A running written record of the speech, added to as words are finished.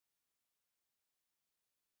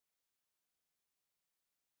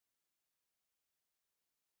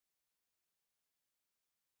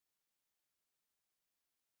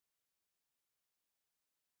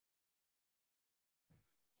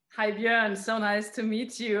Hi Björn, so nice to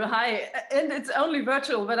meet you. Hi, and it's only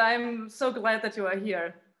virtual, but I'm so glad that you are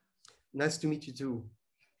here. Nice to meet you too.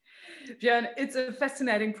 Björn, it's a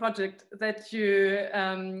fascinating project that you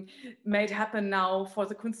made happen now for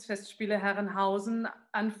the KunstFestSpiele Herrenhausen.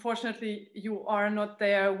 Unfortunately, you are not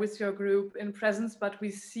there with your group in presence, but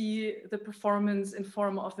we see the performance in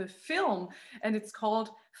form of a film, and it's called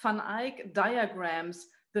Van Eyck Diagrams,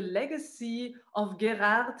 the legacy of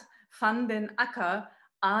Gerard van den Acker,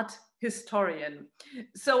 art historian.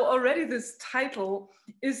 So already this title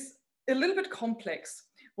is a little bit complex.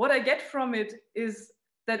 What I get from it is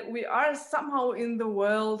that we are somehow in the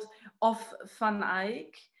world of Van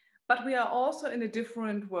Eyck, but we are also in a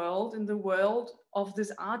different world, in the world of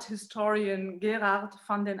this art historian Gerard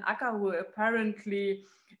van den Acker, who apparently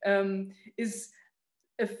is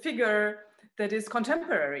a figure that is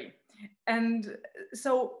contemporary. And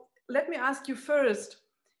so let me ask you first,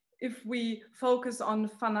 if we focus on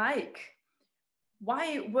Van Eyck,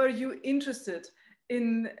 why were you interested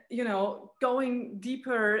in, going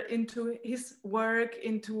deeper into his work,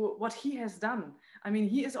 into what he has done? I mean,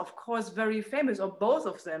 he is of course very famous, or both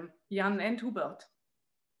of them, Jan and Hubert.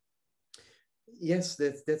 Yes,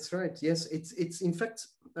 that's right. Yes, it's in fact,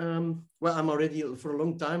 well, I'm already for a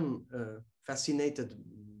long time fascinated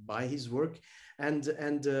by his work, and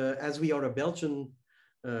as we are a Belgian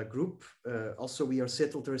group, also we are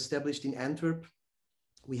settled or established in Antwerp.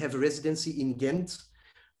 We have a residency in Ghent,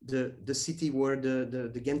 the city where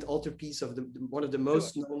the Ghent altarpiece of one of the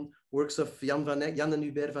most known works of Jan and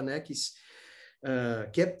Hubert van Eyck is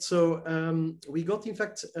kept. So we got, in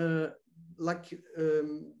fact,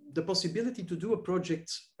 the possibility to do a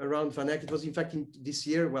project around Van Eyck. It was, in fact, in this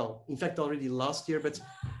year, well, in fact, already last year, but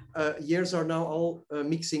years are now all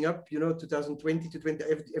mixing up, 2020 to 20,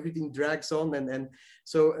 everything drags on. And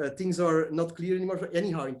so things are not clear anymore.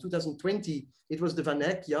 Anyhow, in 2020, it was the Van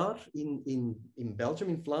Eyck jaar in Belgium,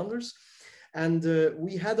 in Flanders. And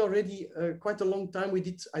we had already quite a long time.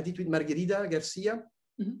 I did with Margarida Garcia,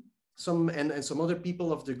 and some other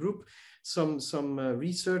people of the group, some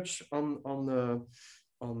research on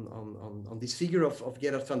this figure of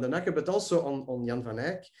Gerard van den Acker, but also on Jan van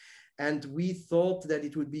Eyck. And we thought that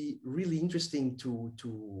it would be really interesting to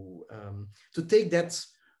take that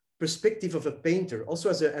perspective of a painter, also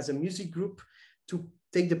as a music group, to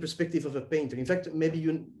take the perspective of a painter. In fact, maybe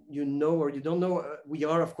you know or you don't know, we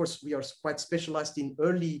are quite specialized in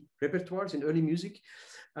early repertoires, in early music.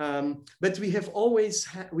 But we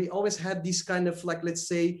always had this kind of, like, let's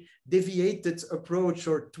say, deviated approach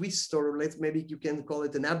or twist, or maybe you can call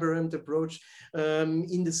it an aberrant approach,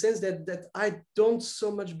 in the sense that I don't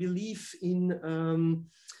so much believe in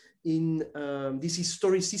this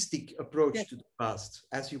historicistic approach to the past,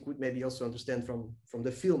 as you could maybe also understand from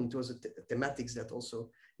the film. It was a thematics that also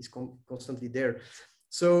is constantly there.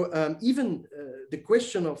 So even the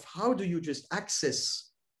question of how do you just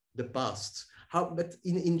access the past, but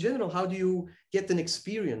in general, how do you get an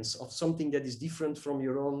experience of something that is different from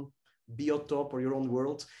your own biotope or your own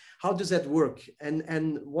world? How does that work?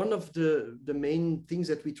 And one of the main things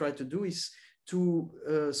that we try to do is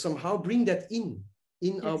to somehow bring that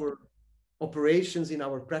in our operations, in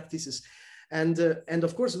our practices. And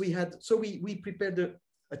of course we prepared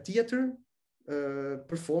a theater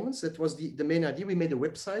performance. That was the main idea. We made a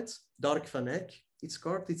website, Dark Van Eyck, it's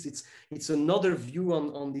called. It's another view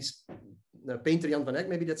on this painter Jan van Eyck.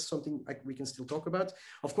 Maybe that's something we can still talk about.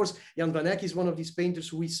 Of course, Jan van Eyck is one of these painters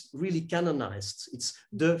who is really canonized. It's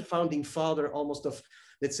the founding father almost of,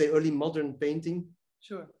 let's say, early modern painting.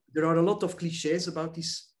 Sure. There are a lot of cliches about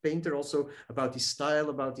this painter, also about his style,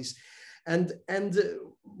 about his, and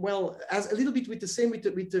well, as a little bit with the same with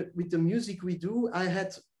the music we do, I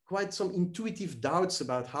had quite some intuitive doubts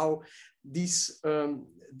about how these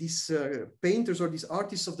painters or these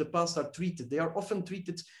artists of the past are treated. They are often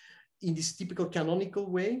treated in this typical canonical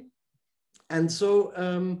way, and so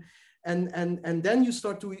and then you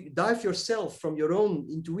start to dive yourself from your own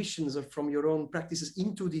intuitions or from your own practices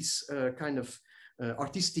into this kind of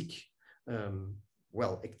artistic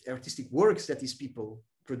works that these people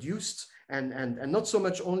produced, and not so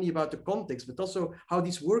much only about the context, but also how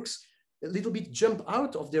these works a little bit jump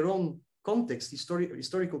out of their own context,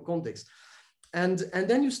 historical context. And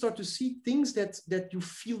then you start to see things that you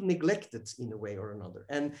feel neglected in a way or another.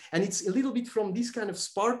 And it's a little bit from these kind of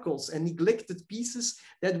sparkles and neglected pieces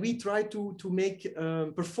that we try to make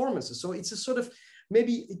performances. So it's a sort of,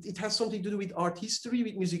 maybe it has something to do with art history,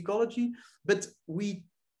 with musicology, but we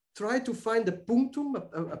try to find a punctum,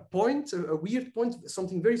 a point, a weird point,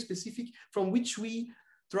 something very specific from which we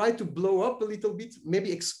try to blow up a little bit,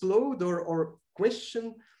 maybe explode or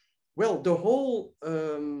question well, the whole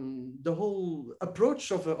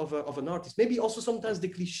approach of an artist, maybe also sometimes the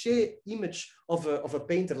cliche image of a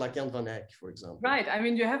painter like Jan van Eyck, for example. Right. I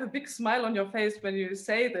mean, you have a big smile on your face when you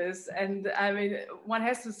say this, and I mean, one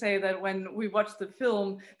has to say that when we watch the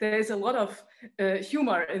film, there is a lot of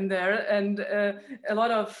humor in there and a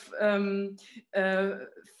lot of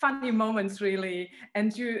funny moments, really.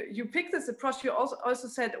 And you pick this approach. You also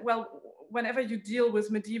said, well, whenever you deal with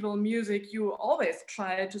medieval music, you always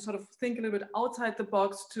try to sort of think a little bit outside the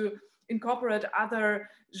box, to incorporate other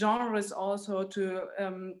genres, also to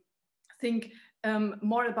think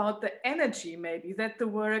more about the energy maybe that the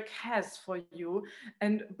work has for you,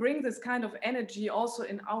 and bring this kind of energy also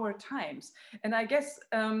in our times. And I guess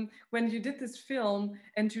when you did this film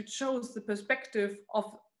and you chose the perspective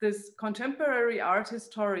of this contemporary art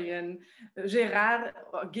historian, Gerard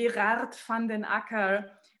van den Akker,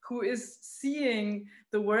 who is seeing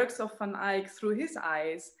the works of Van Eyck through his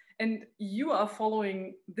eyes, and you are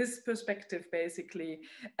following this perspective basically.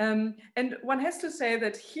 And one has to say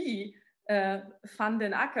that he, Van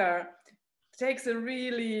den Akker, takes a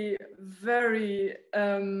really very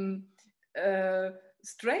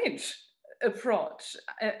strange approach.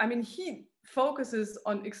 I mean, he focuses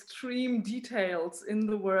on extreme details in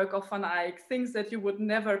the work of Van Eyck, things that you would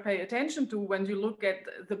never pay attention to when you look at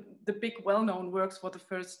the big well-known works for the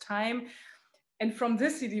first time. And from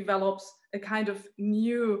this he develops a kind of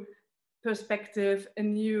new perspective, a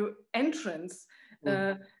new entrance,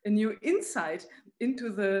 a new insight into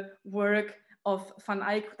the work of Van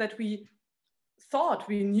Eyck that we thought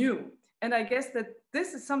we knew. And I guess that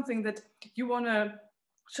this is something that you want to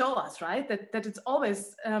show us, right? That it's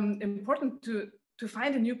always important to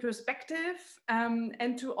find a new perspective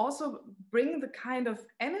and to also bring the kind of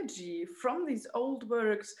energy from these old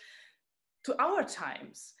works to our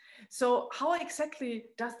times. So how exactly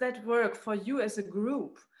does that work for you as a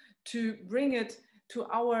group to bring it to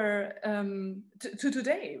our to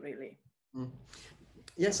today, really?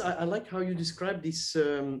 Yes, I like how you describe this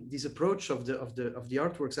this approach of the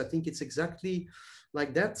artworks. I think it's exactly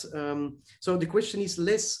like that. So the question is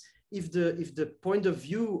less if the point of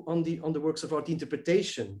view on the works of art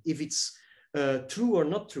interpretation, if it's true or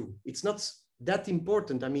not true. It's not that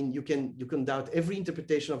important. I mean, you can doubt every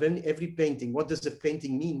interpretation of every painting. What does a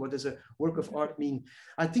painting mean? What does a work of art mean?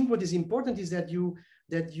 I think what is important is that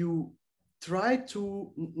you try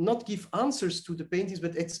to not give answers to the paintings,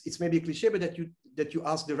 but it's maybe a cliche, but that you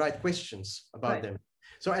ask the right questions about them.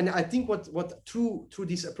 So, and I think what through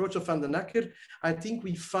this approach of Van den Akker, I think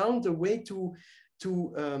we found a way to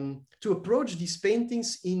approach these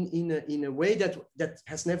paintings in a way that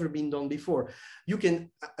has never been done before. You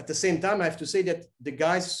can, at the same time, I have to say that the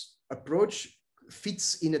guy's approach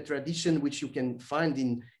fits in a tradition which you can find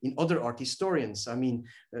in other art historians. I mean,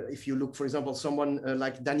 if you look, for example, someone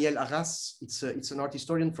like Daniel Arras, it's an art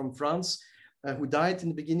historian from France who died in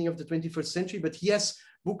the beginning of the 21st century, but he has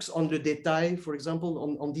books on le détail, for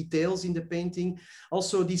example, on details in the painting.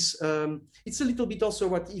 Also this, it's a little bit also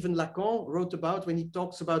what even Lacan wrote about when he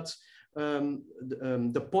talks about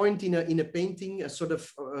the point in a painting, a sort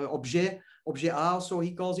of objet A, so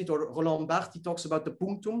he calls it, or Roland Barthes, he talks about the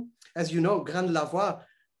punctum. As you know, graindelavoix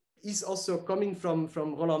is also coming from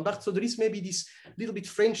Roland Barthes. So there is maybe this little bit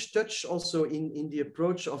French touch also in the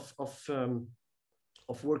approach of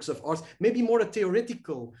works of art, maybe more a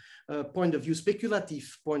theoretical point of view,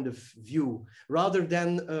 speculative point of view, rather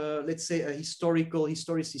than, let's say, a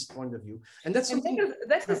historicist point of view. And that's something...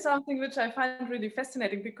 That is something which I find really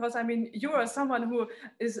fascinating, because, I mean, you are someone who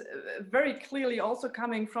is very clearly also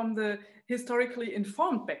coming from the historically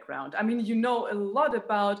informed background. I mean, you know a lot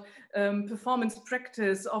about performance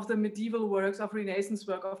practice of the medieval works, of Renaissance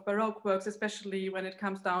work, of Baroque works, especially when it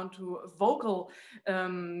comes down to vocal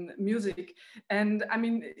music. And I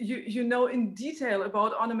mean, you know in detail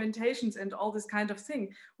about ornamentations and all this kind of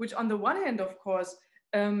thing, which on the one hand, of course,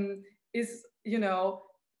 is, you know,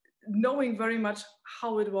 knowing very much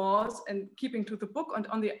how it was and keeping to the book. And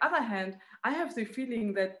on the other hand, I have the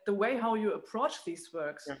feeling that the way how you approach these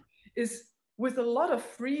works is with a lot of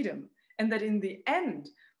freedom, and that in the end,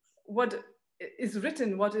 what is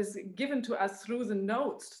written, what is given to us through the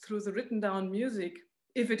notes, through the written down music,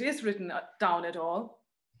 if it is written down at all,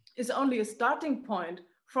 is only a starting point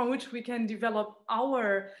from which we can develop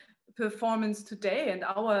our performance today and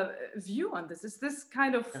our view on this. Is this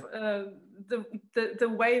kind of the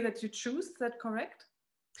way that you choose? Is that correct?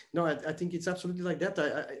 No, I think it's absolutely like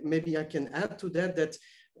that. Maybe I can add to that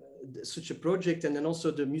such a project, and then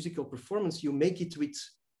also the musical performance, you make it with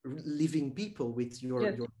living people, with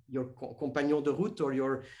your compagnon de route, or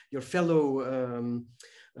your fellow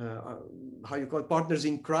how you call it, partners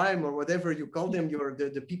in crime or whatever you call them,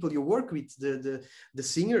 the people you work with, the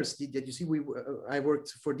singers that you see. I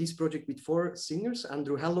worked for this project with 4 singers: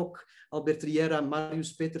 Andrew Hallock, Albert Riera,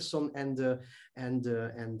 Marius Peterson, and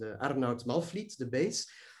Arnoud Malvliet, the bass,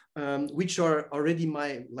 which are already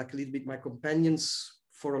a little bit my companions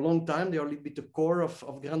for a long time. They are a little bit the core of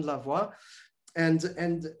graindelavoix.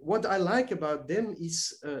 And what I like about them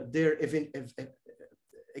is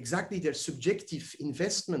exactly their subjective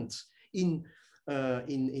investment in,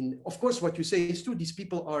 of course, what you say is true. These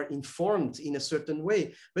people are informed in a certain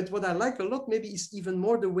way. But what I like a lot maybe is even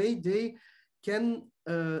more the way they can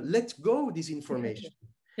let go this information.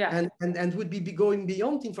 Yeah. And would be going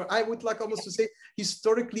beyond info. I would like almost to say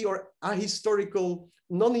historically or ahistorical,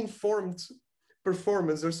 non-informed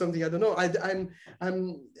performance or something. I don't know.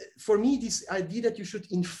 For me, this idea that you should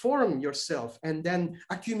inform yourself and then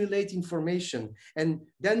accumulate information and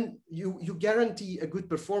then you guarantee a good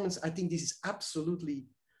performance, I think this is absolutely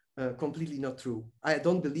completely not true. I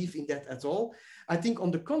don't believe in that at all. I think on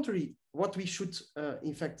the contrary, what we should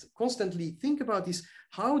in fact constantly think about is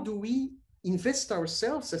how do we invest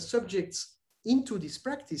ourselves as subjects into this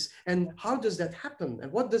practice, and how does that happen,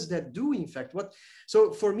 and what does that do in fact?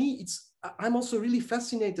 So for me, I'm also really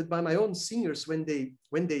fascinated by my own singers when they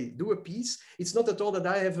do a piece. It's not at all that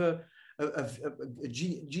I have a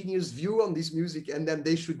genius view on this music and then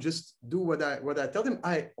they should just do what I tell them.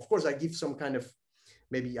 Of course I give some kind of,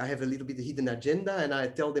 maybe I have a little bit of hidden agenda and I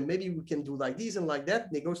tell them maybe we can do like this and like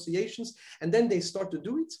that, negotiations, and then they start to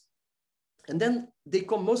do it. And then they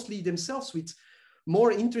come mostly themselves with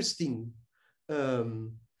more interesting,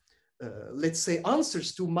 let's say,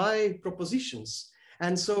 answers to my propositions.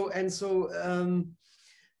 And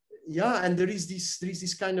yeah, and there is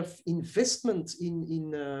this kind of investment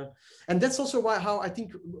in and that's also how I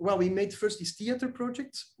think, well, we made first this theater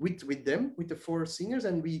project with them, with the 4 singers,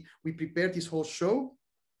 and we prepared this whole show.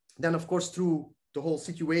 Then, of course, through the whole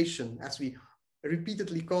situation, as we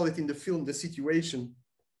repeatedly call it in the film, the situation,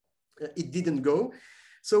 it didn't go.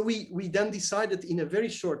 So we then decided in a very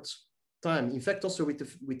short time, in fact, also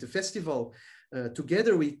with the festival,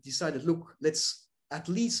 together we decided, look, let's at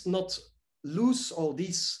least not lose all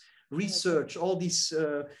this research, all this,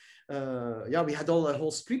 yeah, we had a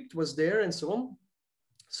whole script was there and so on.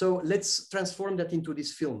 So let's transform that into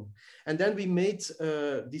this film. And then we made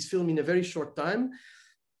this film in a very short time.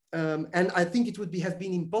 And I think it would have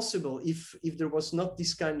been impossible if there was not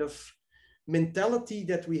this kind of mentality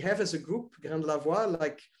that we have as a group, graindelavoix,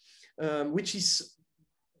 like, which is,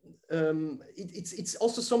 it's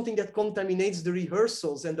also something that contaminates the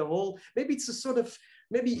rehearsals and the whole, maybe it's a sort of,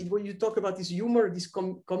 maybe when you talk about this humor, this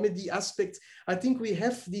comedy aspect, I think we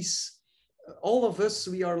have this, all of us,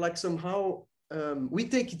 we are like somehow, we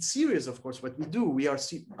take it serious, of course, what we do. We are,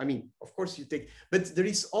 I mean, of course you take, but there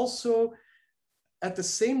is also at the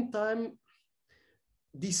same time,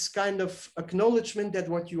 this kind of acknowledgement that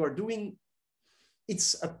what you are doing,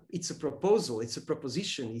 it's a proposal, it's a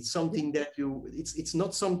proposition, it's something that it's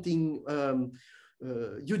not something,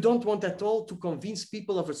 you don't want at all to convince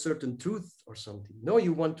people of a certain truth or something. No,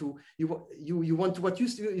 you want to, you want to, what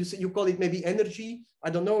you call it maybe energy.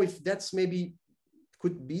 I don't know if that's maybe,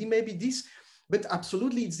 could be maybe this, but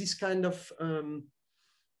absolutely it's this kind of,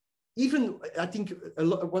 even I think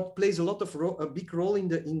what plays a big role in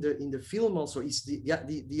the film also is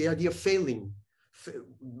the idea of failing.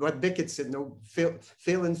 What Beckett said, no,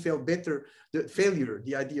 fail and fail better, the failure,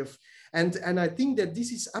 the idea of, and I think that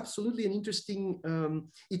this is absolutely an interesting,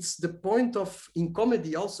 it's the point of, in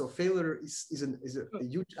comedy also, failure is a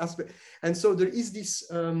huge aspect. And so there is this,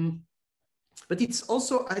 but it's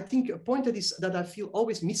also, I think, a point that I feel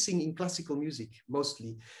always missing in classical music,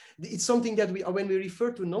 mostly. It's something that when we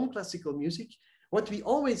refer to non-classical music, what we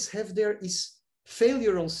always have there is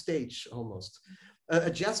failure on stage, almost. A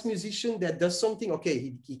jazz musician that does something,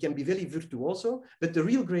 okay, he can be very virtuoso, but the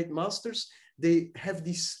real great masters, they have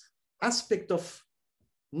this aspect of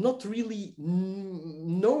not really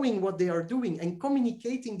knowing what they are doing and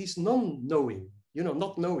communicating this non-knowing,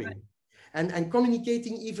 not knowing. And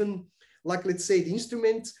communicating even, like, let's say, the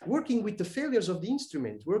instrument, working with the failures of the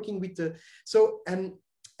instrument, working with the, so, and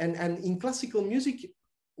in classical music,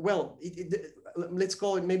 well, let's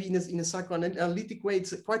call it maybe in a psychoanalytic way,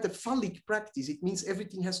 it's quite a phallic practice. It means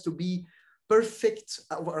everything has to be perfect,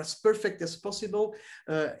 or as perfect as possible.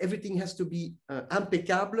 Everything has to be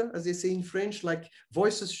impeccable, as they say in French, like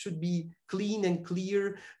voices should be clean and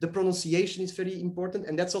clear. The pronunciation is very important.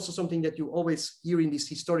 And that's also something that you always hear in these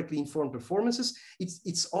historically informed performances.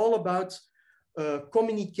 It's all about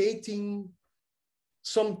communicating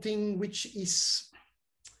something which is,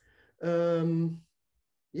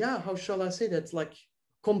 yeah, how shall I say that? Like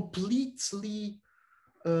completely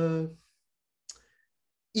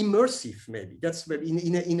immersive. Maybe that's maybe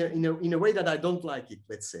in a way that I don't like it.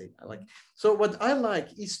 Let's say I like. So what I like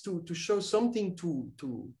is to show something to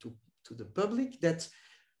the public that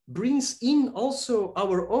brings in also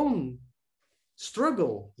our own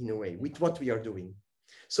struggle in a way with what we are doing.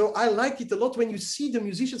 So I like it a lot when you see the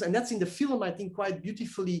musicians, and that's in the film, I think quite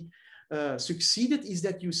beautifully succeeded, is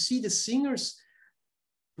that you see the singers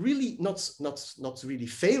really not really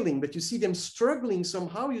failing, but you see them struggling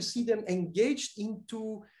somehow. You see them engaged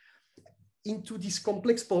into this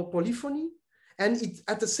complex polyphony, and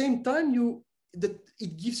at the same time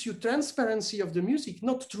it gives you transparency of the music,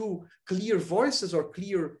 not through clear voices or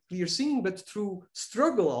clear singing, but through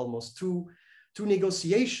struggle, almost through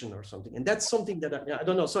negotiation or something. And that's something that I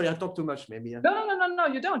don't know. Sorry, I talk too much maybe. Yeah. No,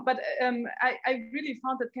 you don't. But I really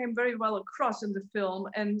found that came very well across in the film.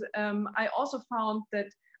 And I also found that,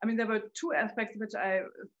 I mean, there were two aspects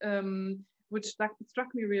which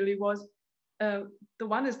struck me really was, the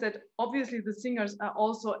one is that obviously the singers are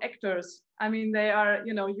also actors. I mean, they are,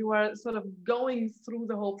 you are sort of going through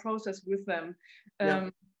the whole process with them.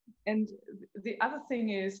 And the other thing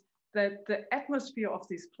is that the atmosphere of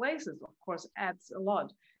these places, of course, adds a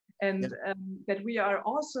lot. And that we are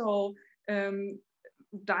also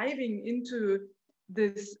diving into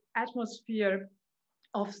this atmosphere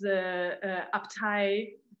of the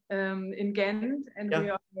Abtei in Ghent. And we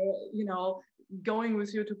are, going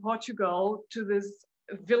with you to Portugal, to this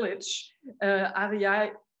village,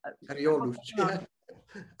 Arraiolus.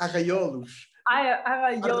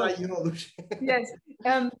 Yes.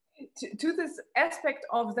 To this aspect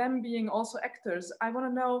of them being also actors, I want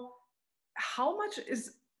to know how much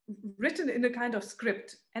is written in a kind of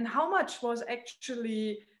script and how much was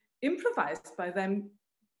actually improvised by them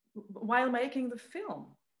while making the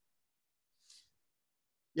film.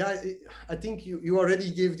 Yeah, I think you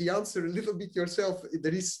already gave the answer a little bit yourself.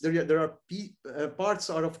 There are parts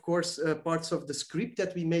are of course parts of the script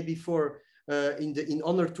that we made before. In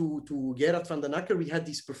honor to Gerard van den Akker, we had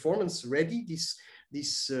this performance ready. This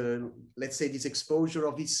let's say this exposure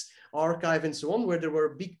of his archive and so on, where there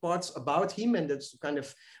were big parts about him, and that's kind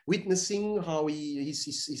of witnessing how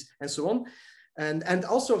he's and so on. And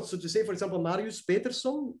also, so to say, for example, Marius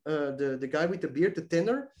Peterson, the guy with the beard, the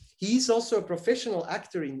tenor, he's also a professional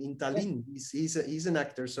actor in Tallinn. He's an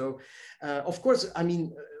actor. So, of course, I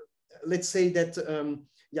mean, let's say that,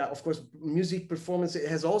 yeah, of course, music performance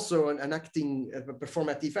has also an acting,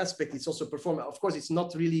 performative aspect. It's also of course, it's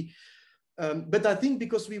not really, but I think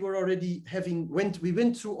because we were already we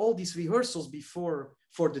went through all these rehearsals before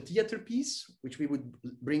for the theater piece, which we would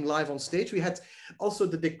bring live on stage. We had also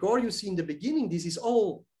the decor you see in the beginning. This is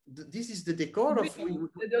the decor of. It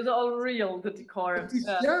was all real, the decor.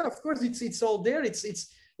 Yeah, of course, it's all there. It's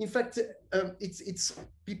in fact, it's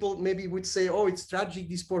people maybe would say, oh, it's tragic,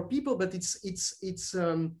 these poor people, but it's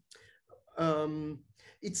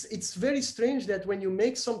very strange that when you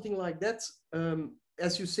make something like that,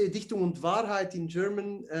 as you say, Dichtung und Wahrheit in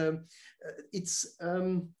German, it's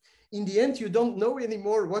in the end you don't know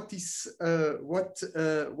anymore what is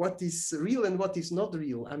real and what is not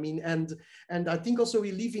real. I mean, and I think also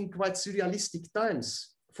we live in quite surrealistic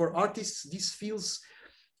times. For artists, this feels.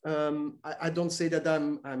 I don't say that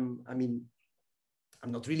I'm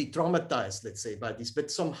not really traumatized, let's say, by this, but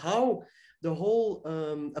somehow the whole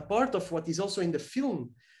a part of what is also in the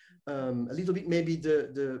film, a little bit maybe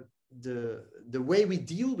the way we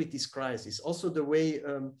deal with this crisis, also the way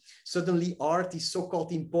suddenly art is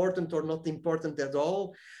so-called important or not important at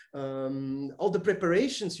all the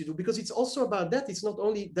preparations you do, because it's also about that. It's not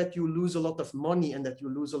only that you lose a lot of money and that you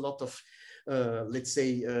lose a lot of let's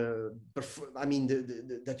say,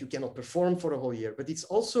 that you cannot perform for a whole year, but it's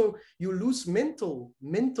also you lose mental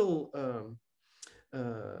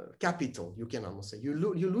capital. You can almost say you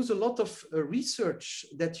lose a lot of research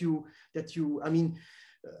that you. I mean,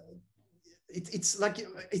 it's like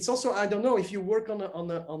it's also, I don't know, if you work on a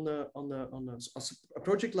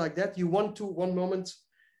project like that, you want to one moment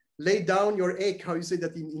lay down your egg, how you say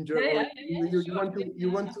that in German.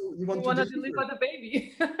 You want to deliver the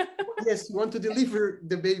baby. Yes, you want to deliver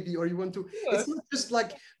the baby, or you want to. Yeah. It's not just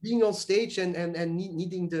like being on stage and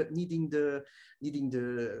needing the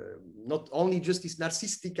not only just this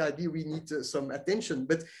narcissistic idea. We need some attention,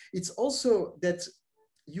 but it's also that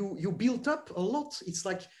you build up a lot. It's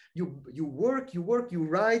like you work, you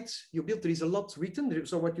write, you build. There is a lot written.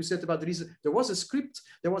 So what you said about there was a script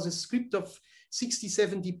of 60,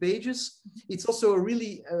 70 pages. It's also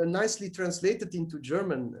really nicely translated into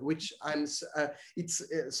German, which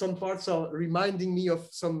some parts are reminding me of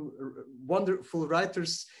some wonderful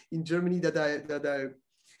writers in Germany that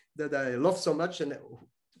I love so much. And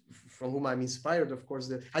from whom I'm inspired, of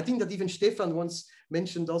course. I think that even Stefan once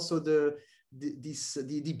mentioned also the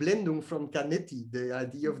Blendung from Canetti, the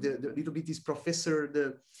idea of the little bit this professor,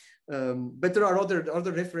 but there are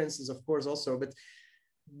other references, of course, also.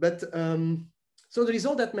 So there is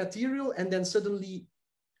all that material, and then suddenly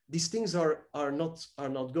these things are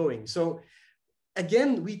not going. So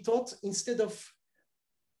again, we thought, instead of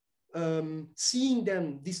seeing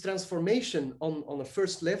them, this transformation on a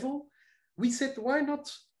first level, we said, why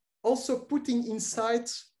not also putting inside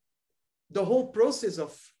the whole process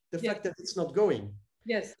of the fact that it's not going.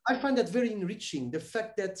 Yes. I find that very enriching, the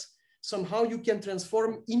fact that somehow you can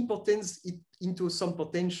transform impotence into some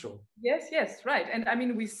potential. Yes, yes, right. And I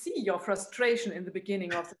mean, we see your frustration in the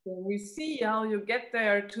beginning of the film. We see how you get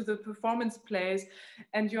there to the performance place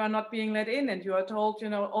and you are not being let in, and you are told, you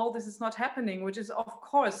know, all this is not happening, which is of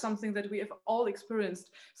course something that we have all experienced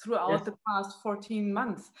throughout the past 14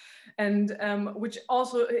 months, and which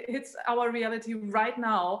also hits our reality right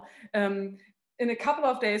now. In a couple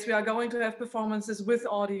of days, we are going to have performances with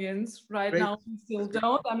audience. Right now, we still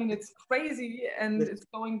don't. I mean, it's crazy, and it's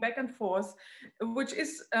going back and forth, which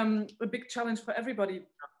is a big challenge for everybody.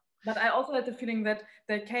 But I also had the feeling that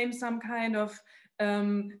there came some kind of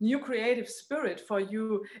new creative spirit for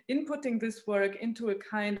you inputting this work into a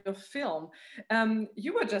kind of film.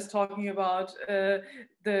 You were just talking about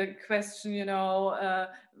the question, you know,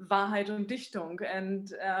 Wahrheit und Dichtung.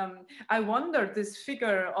 And I wondered this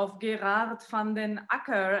figure of Gerard van den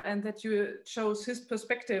Acker, and that you chose his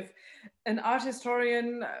perspective, an art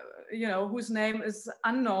historian, you know, whose name is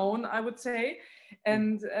unknown, I would say.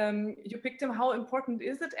 And you picked him. How important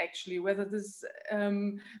is it actually, whether this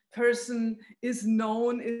person is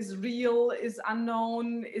known, is real, is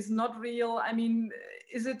unknown, is not real? I mean,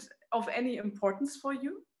 is it of any importance for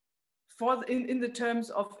you, in the terms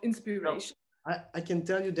of inspiration? No, I can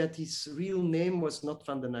tell you that his real name was not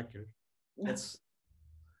Van den Acker. That's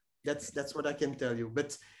what I can tell you.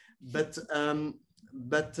 But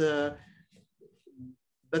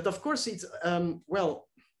of course it's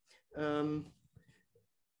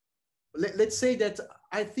let's say that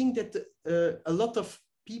I think that a lot of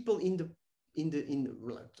people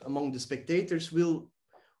among the spectators will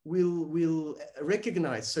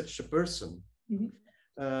recognize such a person.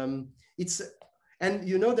 Mm-hmm. And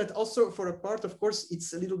you know that also for a part, of course,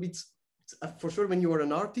 it's a little bit, for sure, when you are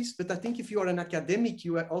an artist, but I think if you are an academic,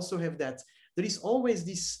 you also have that. There is always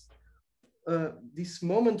this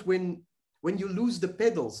moment when you lose the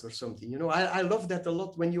pedals or something. You know, I love that a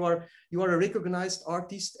lot, when you are a recognized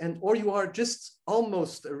artist, or you are just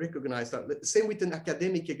almost a recognized artist. Same with an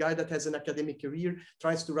academic, a guy that has an academic career,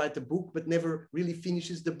 tries to write a book, but never really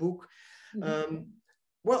finishes the book. Mm-hmm.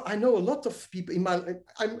 Well, I know a lot of people I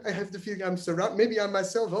have the feeling I'm surrounded, maybe I'm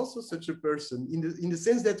myself also such a person, in the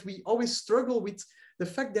sense that we always struggle with the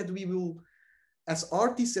fact that we will, as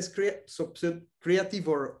artists, as creative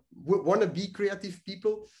or want to be creative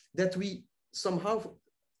people, that we somehow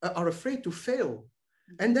are afraid to fail,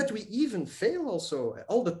 and that we even fail also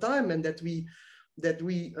all the time, and that we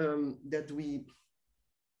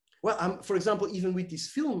well, for example, even with this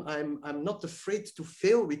film, I'm not afraid to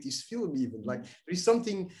fail with this film. Even like there is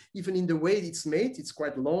something even in the way it's made. It's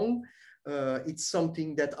quite long. It's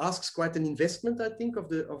something that asks quite an investment, I think, of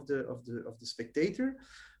the spectator.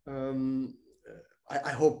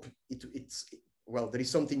 I hope it's well. There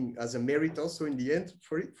is something as a merit also in the end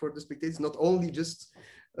for the spectators, not only just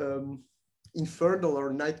infernal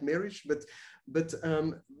or nightmarish, but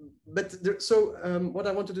there, so what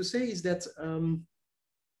I wanted to say is that.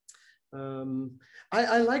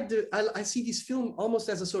 I see this film almost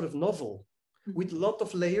as a sort of novel, with a lot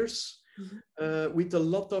of layers, with a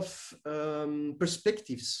lot of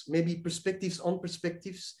perspectives, maybe perspectives on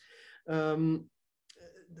perspectives, and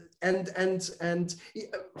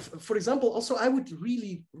for example, also I would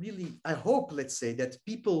really, I hope, let's say, that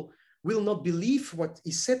people will not believe what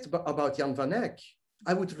is said about Jan van Eyck.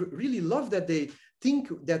 I would really love that they think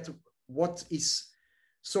that what is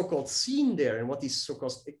so-called seen there and what is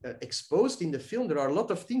so-called exposed in the film, there are a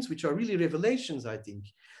lot of things which are really revelations, I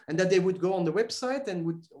think, and that they would go on the website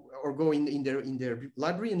and or go in their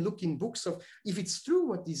library and look in books of if it's true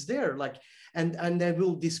what is there, like, and they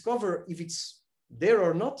will discover if it's there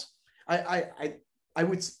or not. I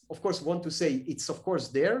would of course want to say it's of course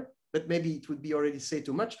there, but maybe it would be already say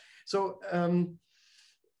too much. So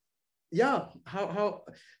yeah,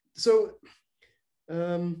 so.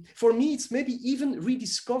 For me, it's maybe even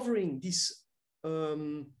rediscovering this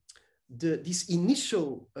this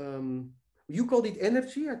initial, you called it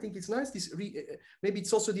energy. I think it's nice. Maybe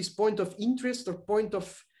it's also this point of interest or point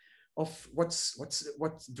of what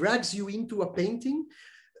drags you into a painting.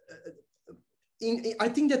 I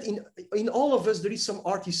think that in all of us, there is some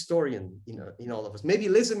art historian in all of us. Maybe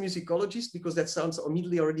less a musicologist, because that sounds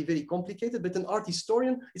immediately already very complicated, but an art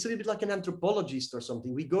historian, it's a little bit like an anthropologist or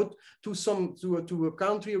something. We go to a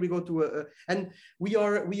country, or we go to and we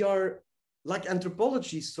are like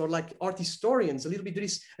anthropologists or like art historians, a little bit. There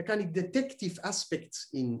is a kind of detective aspect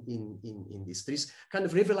in this. There is kind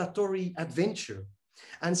of revelatory adventure.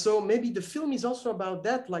 And so maybe the film is also about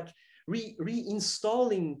that, like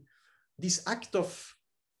reinstalling this act of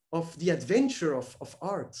the adventure of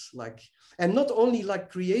art, like, and not only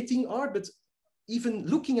like creating art, but even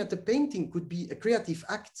looking at the painting could be a creative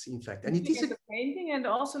act, in fact. And it is a painting, and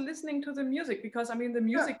also listening to the music, because I mean the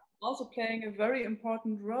music is also playing a very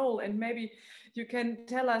important role. And maybe you can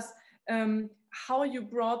tell us how you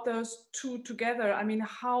brought those two together. I mean,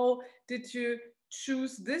 how did you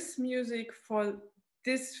choose this music for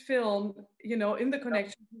this film, you know, in the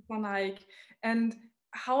connection with Van Eyck? And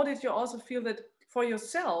how did you also feel that for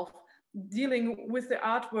yourself, dealing with the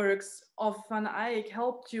artworks of Van Eyck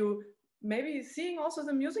helped you maybe seeing also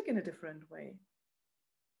the music in a different way?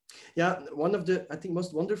 Yeah, one of the, I think,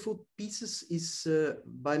 most wonderful pieces is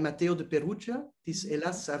by Matteo de Perugia, this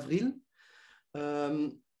Hélas Avril,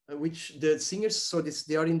 which the singers, so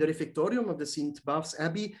they are in the refectorium of the St. Bav's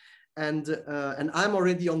Abbey, and I'm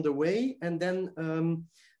already on the way, and then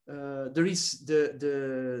there is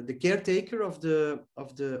the caretaker of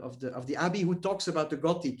the abbey who talks about the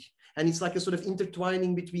Gothic, and it's like a sort of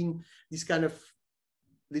intertwining between this kind of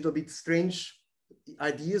little bit strange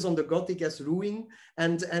ideas on the Gothic as ruin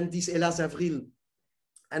and this Hélas Avril.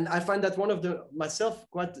 And I find that one of the myself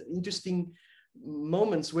quite interesting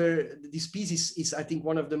moments where this piece is I think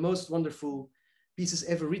one of the most wonderful pieces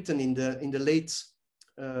ever written in the late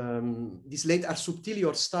this late art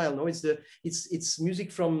subtilior style. No, it's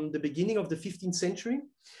music from the beginning of the 15th century.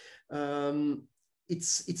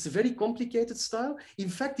 It's a very complicated style. In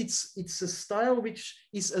fact, it's a style which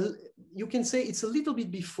is you can say it's a little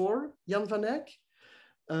bit before Jan van Eyck,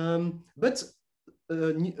 but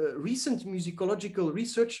recent musicological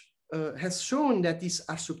research has shown that this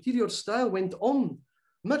art subtilior style went on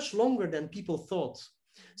much longer than people thought.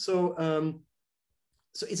 So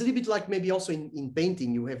so it's a little bit like maybe also in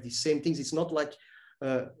painting, you have these same things. It's not like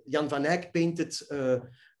Jan van Eyck painted,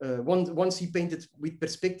 once he painted with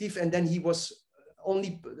perspective, and then he was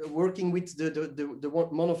only working with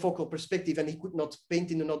the monofocal perspective, and he could not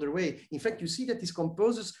paint in another way. In fact, you see that these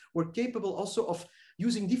composers were capable also of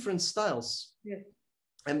using different styles. Yeah.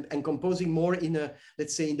 And composing more in a,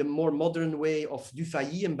 let's say, in the more modern way of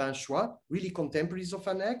Dufay and Binchois, really contemporaries of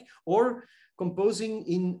Van Eyck, or composing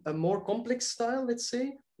in a more complex style, let's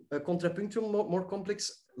say, a contrapuntal, more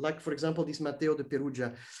complex, like, for example, this Matteo de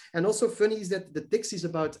Perugia. And also funny is that the text is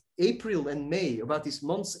about April and May, about these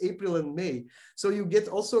months, April and May. So you get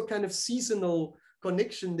also kind of seasonal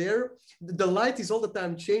connection there. The light is all the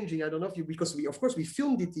time changing. I don't know if you, because we, of course, we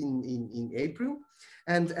filmed it in April,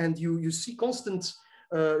 and you see constant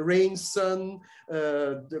rain, sun,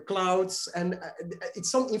 the clouds, and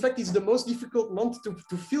in fact, it's the most difficult month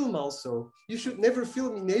to film also. You should never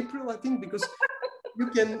film in April, I think, because you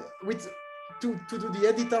can, to do the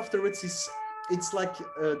edit afterwards, it's like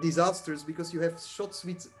disasters, because you have shots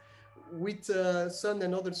with sun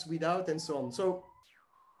and others without, and so on. So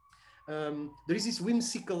there is this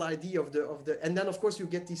whimsical idea of the, and then of course you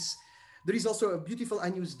get this. There is also a beautiful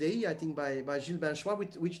Agnus Dei, I think, by Gilles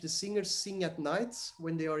Binchois, which the singers sing at night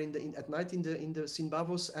when they are at night in the St.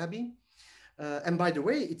 Bavos Abbey. And by the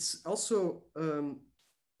way, it's also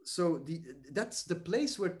that's the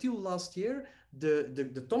place where till last year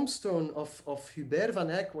the tombstone of Hubert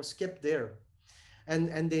van Eyck was kept there,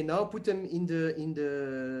 and they now put them in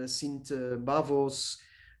the St. Bavos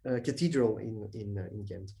Cathedral in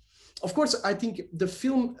Ghent. Of course, I think the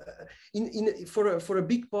film, for a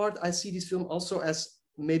big part, I see this film also as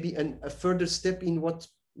maybe a further step in what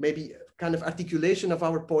maybe kind of articulation of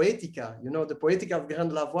our poetica. You know, the poetica of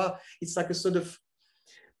graindelavoix. It's like a sort of,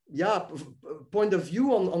 yeah, point of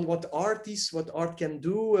view on what art is, what art can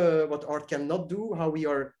do, what art cannot do, how we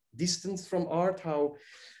are distanced from art, how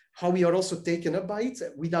we are also taken up by it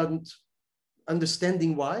without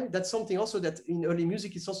understanding why. That's something also that in early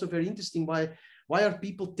music is also very interesting. Why are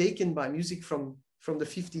people taken by music from the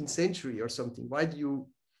 15th century or something?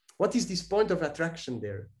 What is this point of attraction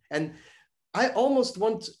there? And I almost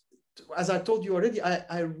want, as I told you already,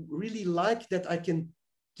 I really like that I can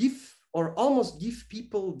give or almost give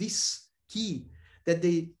people this key, that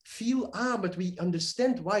they feel, but we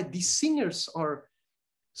understand why these singers are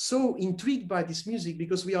so intrigued by this music,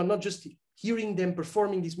 because we are not just hearing them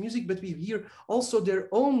performing this music, but we hear also their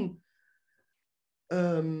own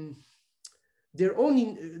their own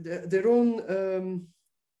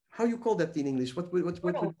how you call that in English?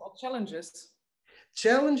 What challenges?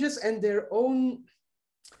 Challenges and their own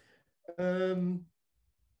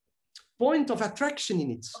point of attraction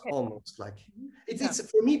in it, almost like it's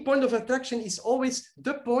for me. Point of attraction is always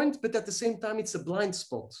the point, but at the same time, it's a blind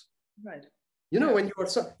spot. Right. You know, when you are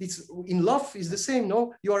it's in love is the same.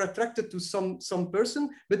 No, you are attracted to some person,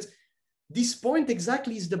 but this point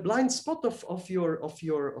exactly is the blind spot of your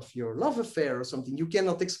love affair or something. You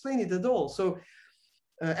cannot explain it at all. So,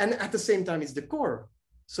 and at the same time, it's the core.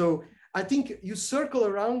 So I think you circle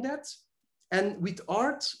around that, and with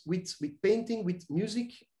art, with painting, with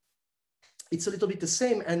music, it's a little bit the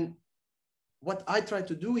same. And what I try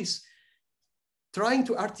to do is trying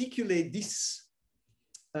to articulate this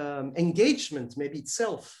engagement, maybe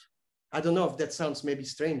itself. I don't know if that sounds maybe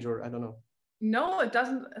strange, or I don't know. No, it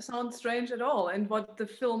doesn't sound strange at all. And what the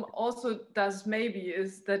film also does maybe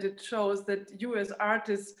is that it shows that you as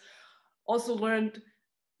artists also learned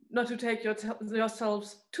not to take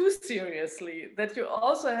yourselves too seriously, that you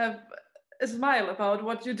also have a smile about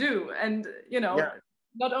what you do. And, you know,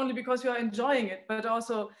 not only because you're enjoying it, but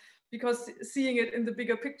also because seeing it in the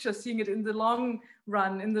bigger picture, seeing it in the long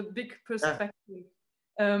run, in the big perspective.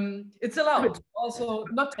 It's allowed to also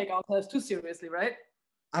not take ourselves too seriously, right?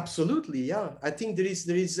 Absolutely, yeah. I think there is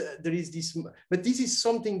this, but this is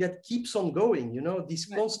something that keeps on going, you know, this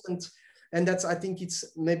constant, and that's, I think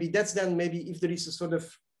it's maybe that's then maybe if there is a sort of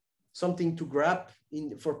something to grab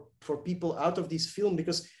in for people out of this film,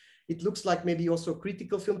 because it looks like maybe also a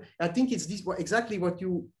critical film. I think it's this exactly what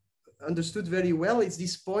you understood very well. It's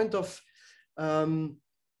this point of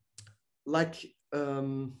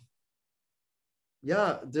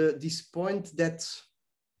this point that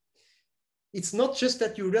it's not just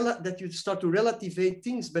that you start to relativate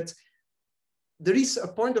things, but there is a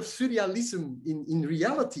point of surrealism in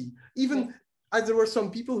reality. Even as there were some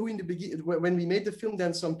people who in the beginning, when we made the film,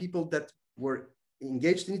 then some people that were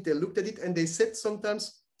engaged in it, they looked at it and they said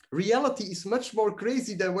sometimes, reality is much more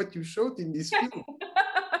crazy than what you showed in this film.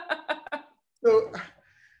 So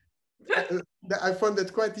I found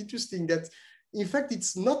that quite interesting, that in fact,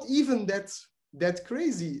 it's not even that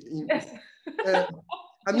crazy.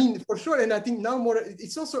 I mean, for sure. And I think now more,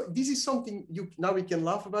 it's also, this is something now we can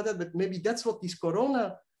laugh about that, but maybe that's what this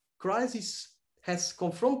Corona crisis has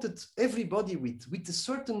confronted everybody with a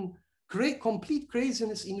certain complete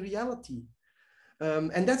craziness in reality.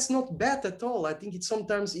 And that's not bad at all. I think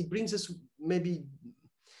sometimes it brings us maybe,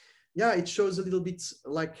 it shows a little bit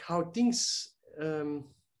like how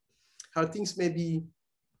maybe,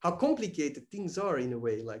 how complicated things are in a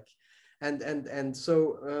way, like, and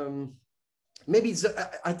so, maybe it's,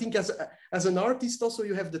 I think as an artist also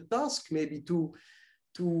you have the task maybe to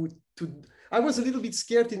I was a little bit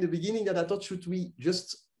scared in the beginning that I thought, should we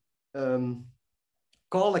just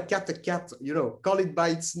call a cat, you know, call it by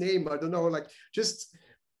its name, I don't know, like just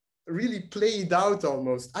really play it out,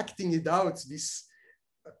 almost acting it out. This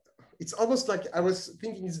it's almost like I was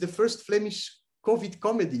thinking it's the first Flemish COVID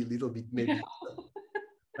comedy a little bit maybe.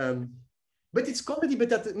 But it's comedy, but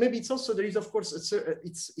that maybe it's also, there is of course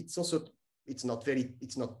it's also, it's not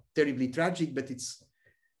terribly tragic, but it's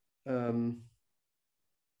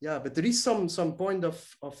but there is some point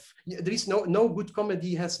of there is no good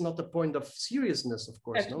comedy has not a point of seriousness, of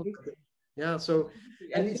course. Absolutely. No. So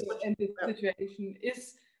and this situation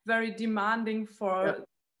is very demanding for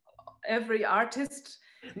every artist,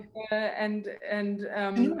 and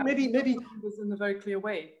maybe this in a very clear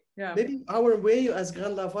way. Yeah. Maybe our way as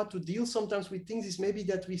graindelavoix to deal sometimes with things is maybe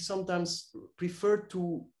that we sometimes prefer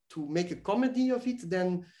to make a comedy of it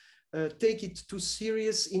than take it too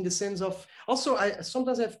serious, in the sense of, also I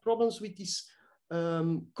sometimes have problems with this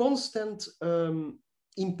constant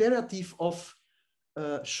imperative of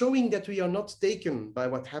showing that we are not taken by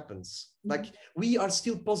what happens. Like we are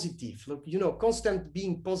still positive, look, you know, constant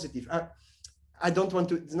being positive. I don't want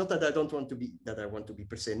to, it's not that I don't want to be, that I want to be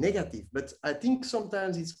per se negative, but I think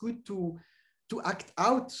sometimes it's good to act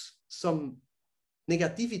out some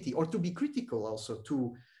negativity, or to be critical also,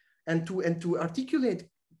 and to articulate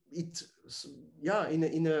it,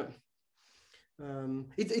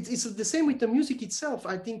 it's the same with the music itself.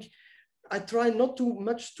 I think I try not too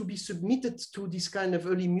much to be submitted to this kind of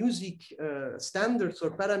early music standards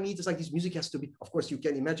or parameters, like this music has to be, of course you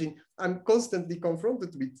can imagine, I'm constantly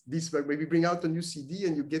confronted with this, when we bring out a new CD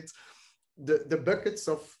and you get the buckets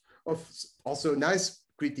of also nice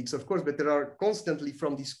critics, of course, but there are constantly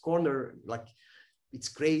from this corner, like, it's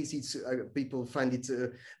crazy, it's people find it,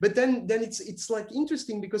 but then it's like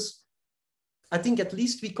interesting, because I think at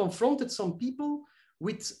least we confronted some people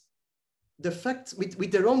with the fact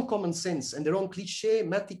with their own common sense and their own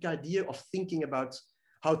cliche-matic idea of thinking about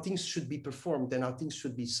how things should be performed and how things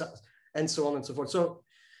should be, and so on and so forth. So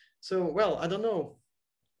well, I don't know.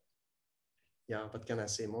 Yeah, what can I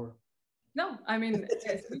say more? No, I mean,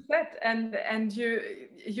 as you said, and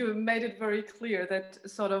you made it very clear that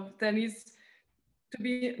sort of there needs to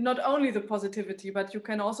be not only the positivity, but you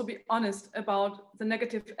can also be honest about the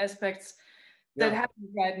negative aspects that happen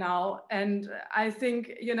right now. And I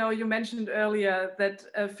think, you know, you mentioned earlier that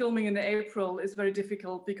filming in April is very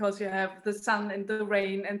difficult because you have the sun and the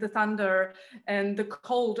rain and the thunder and the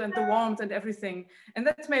cold and the warmth and everything. And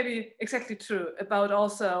that's maybe exactly true about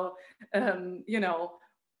also, you know,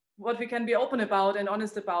 what we can be open about and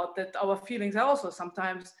honest about, that our feelings are also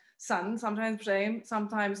sometimes sun, sometimes rain,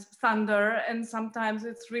 sometimes thunder, and sometimes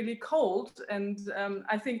it's really cold. And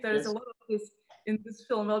I think there is a lot of this in this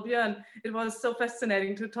film. Well, Björn, it was so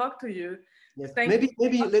fascinating to talk to you. Yes. Maybe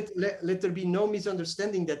let there be no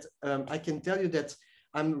misunderstanding that I can tell you that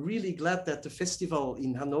I'm really glad that the festival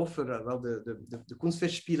in Hanover, well, the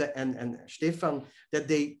KunstFestSpiele and Stefan, that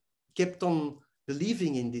they kept on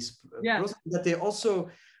believing in this process, that they also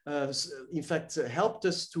in fact helped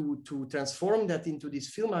us to transform that into this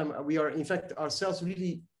film. We are in fact ourselves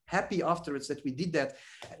really happy afterwards that we did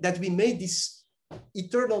that we made this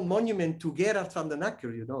eternal monument to Gerard van den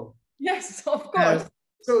Akker, you know. Yes, of course.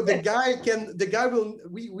 So the guy will,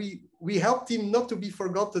 we helped him not to be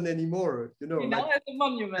forgotten anymore, you know. He now has a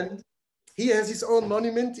monument. He has his own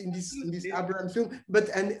monument in this Abraham film,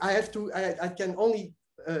 and I can only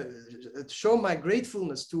show my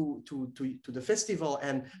gratefulness to the festival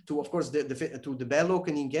and to, of course, to the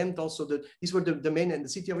Bijloken in Ghent. Also, these were the main, and the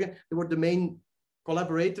city of Ghent, they were the main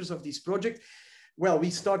collaborators of this project. Well, we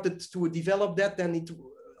started to develop that and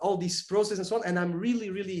all this process and so on. And I'm really,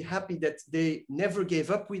 really happy that they never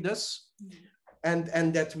gave up with us,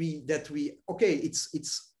 and that we okay,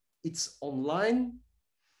 it's online,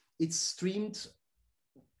 it's streamed,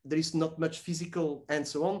 there is not much physical and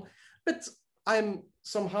so on, but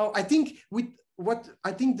I think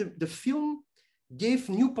the film gave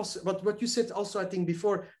new what you said also, I think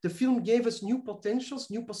before, the film gave us new potentials,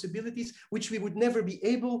 new possibilities, which we would never be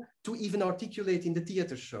able to even articulate in the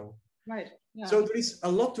theater show. Right. Yeah. So there is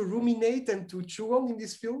a lot to ruminate and to chew on in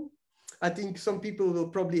this film. I think some people will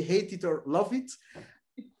probably hate it or love it.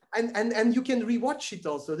 And you can rewatch it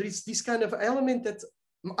also. There is this kind of element that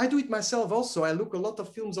I do it myself also. I look a lot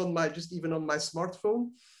of films on just even on my smartphone.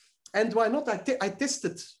 And why not? I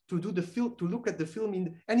tested to do the film, to look at the film,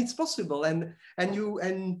 and it's possible. And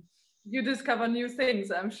you discover new things,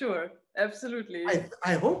 I'm sure. Absolutely.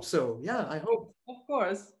 I hope so. Yeah, I hope. Of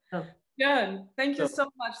course. Yeah. Björn, thank you so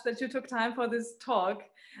much that you took time for this talk,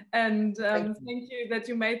 and thank you that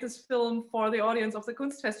you made this film for the audience of the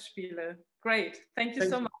KunstFestSpiele. Great. Thank you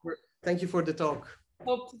so much. Thank you for the talk.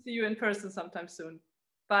 Hope to see you in person sometime soon.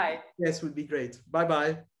 Bye. Yes, would be great.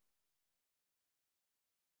 Bye-bye.